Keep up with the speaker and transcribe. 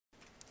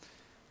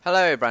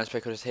Hello,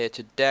 BrandsPickled here.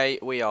 Today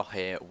we are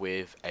here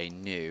with a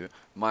new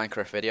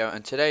Minecraft video,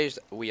 and today's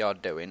we are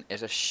doing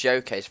is a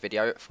showcase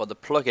video for the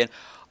plugin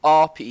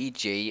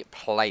RPG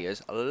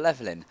Players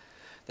Leveling.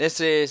 This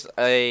is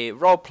a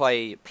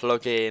roleplay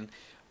plugin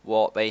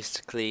what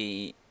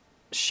basically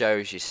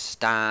shows you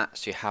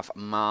stats, you have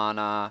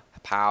mana,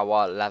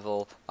 power,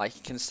 level, like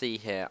you can see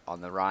here on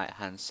the right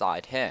hand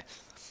side here.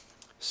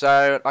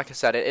 So like I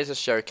said, it is a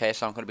showcase,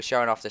 so I'm going to be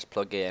showing off this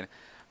plugin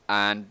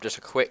and just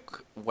a quick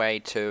way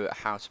to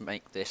how to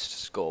make this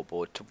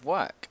scoreboard to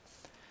work.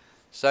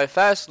 So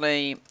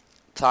firstly,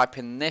 type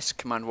in this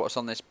command what's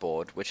on this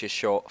board, which is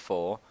short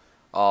for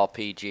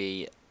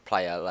RPG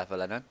Player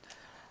Leveling.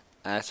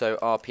 So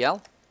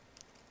RPL,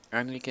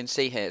 and you can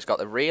see here it's got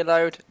the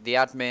reload, the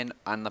admin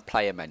and the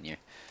player menu.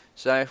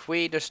 So if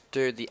we just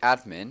do the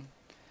admin,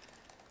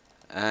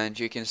 and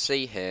you can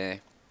see here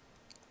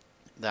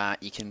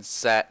that you can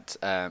set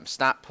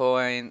stat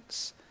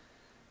points,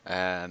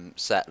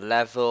 set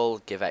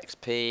level, give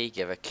XP,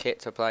 give a kit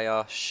to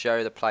player,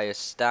 show the player's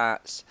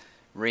stats,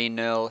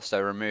 renil,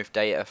 so remove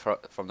data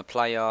from the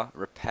player,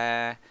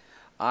 repair,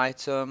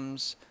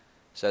 items,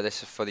 so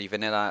this is for the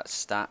vanilla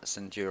stats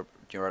and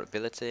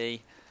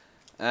durability.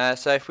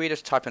 So if we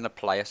just type in the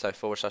player, so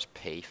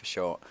 /P for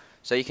short,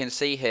 so you can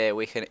see here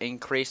we can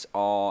increase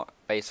our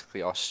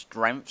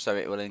strength, so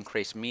it will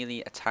increase melee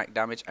attack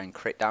damage and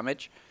crit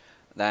damage.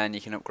 Then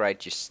you can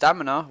upgrade your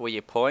stamina with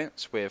your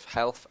points with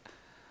health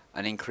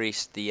and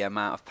increase the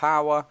amount of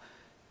power,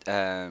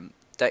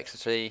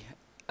 dexterity,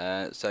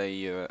 so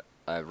your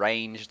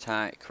range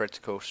attack,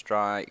 critical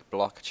strike,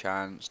 block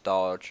chance,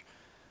 dodge,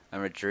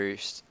 and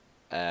reduce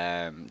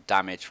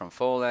damage from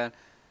falling,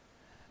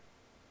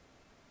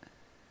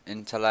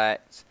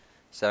 intellect,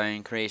 so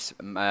increase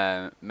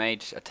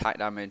mage attack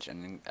damage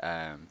and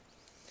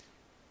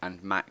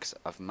max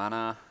of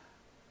mana.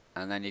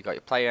 And then you've got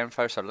your player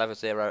info, so level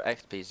 0,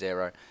 XP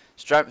 0,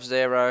 strength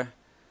 0,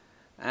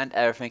 and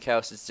everything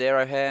else is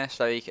 0 here.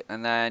 So you can,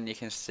 and then you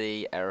can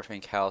see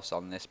everything else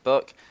on this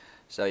book.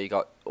 So you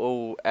got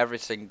every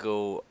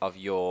single of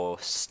your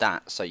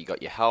stats. So you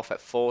got your health at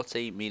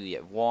 40, melee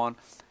at 1,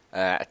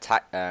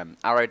 attack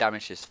arrow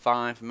damage is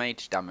 5,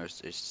 mage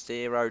damage is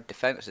 0,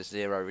 defense is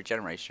 0,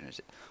 regeneration is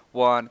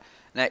 1,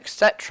 and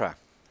etc.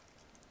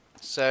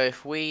 So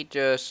if we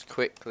just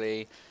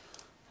quickly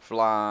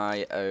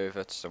fly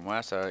over to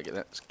somewhere, so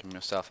let's give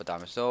myself a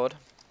diamond sword.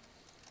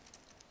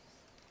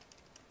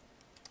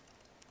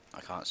 I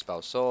can't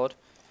spell sword.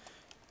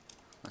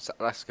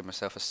 Let's give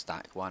myself a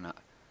stack, why not?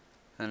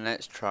 And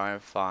let's try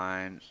and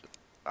find,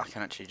 I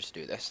can actually just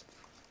do this.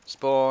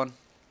 Spawn,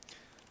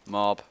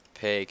 mob,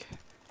 pig,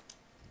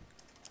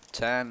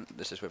 10,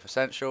 this is with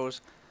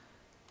essentials.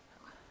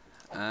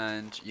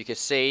 And you can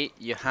see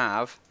you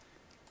have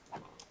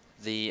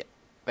the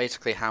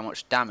basically how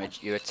much damage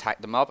you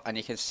attack the mob, and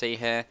you can see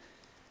here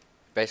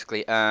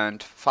basically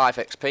earned 5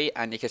 XP,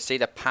 and you can see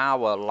the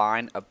power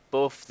line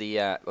above the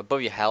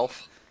above your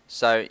health.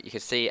 So you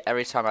can see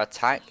every time I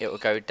attack it will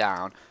go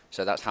down,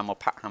 so that's how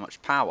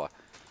much power.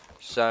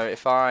 So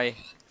if I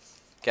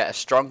get a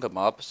stronger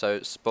mob, so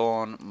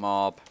spawn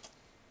mob,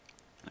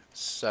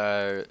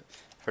 so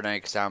for an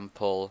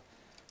example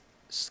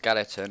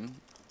skeleton,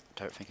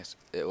 don't think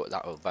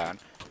that will burn.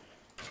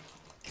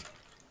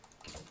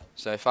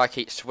 So if I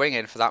keep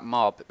swinging for that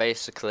mob,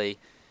 basically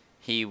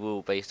he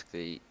will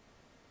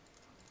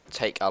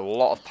take a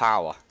lot of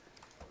power.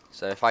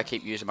 So if I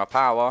keep using my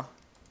power,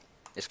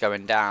 it's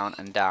going down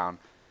and down,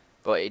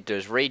 but it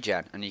does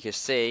regen, and you can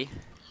see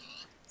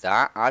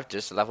that I've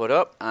just leveled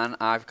up and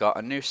I've got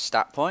a new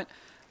stat point,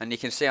 and you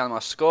can see on my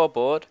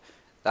scoreboard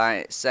that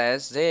it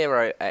says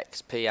 0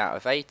 XP out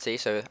of 80,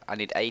 so I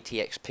need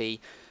 80 XP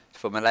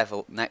for my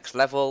next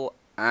level,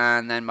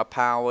 and then my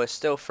power is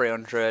still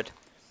 300.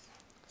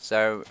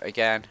 So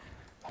again,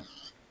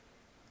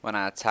 when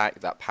I attack,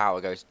 that power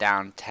goes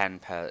down 10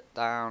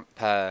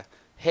 per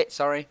hit,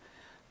 sorry.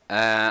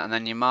 And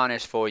then your mana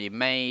is for your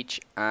mage,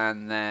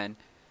 and then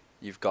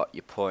you've got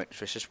your points,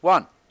 which is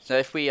 1. So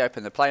if we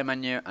open the player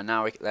menu, and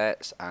now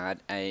let's add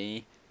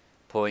a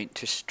point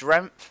to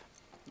strength.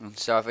 And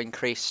so I've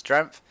increased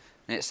strength,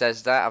 and it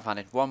says that I've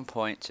added 1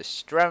 point to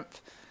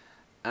strength,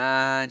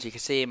 and you can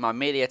see my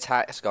melee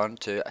attack has gone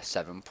to a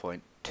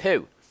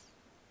 7.2.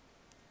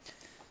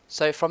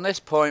 So from this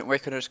point we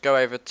can just go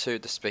over to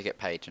the Spigot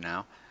page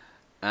now,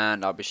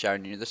 and I'll be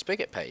showing you the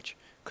Spigot page,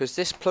 because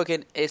this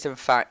plugin is in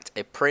fact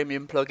a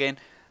premium plugin.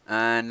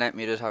 And let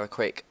me just have a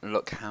quick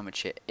look how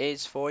much it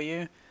is for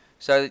you.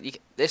 So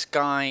this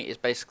guy is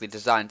basically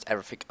designed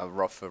everything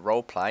for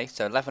roleplay.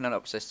 So leveling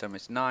up system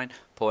is 9.90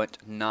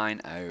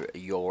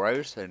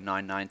 euros, so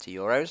 9.90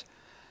 euros,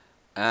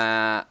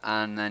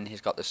 and then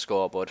he's got the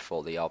scoreboard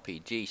for the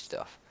RPG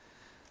stuff.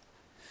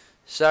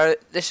 So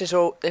this is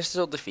all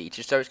the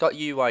features. So it's got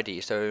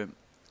UID, so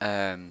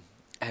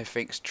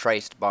everything's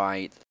traced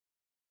by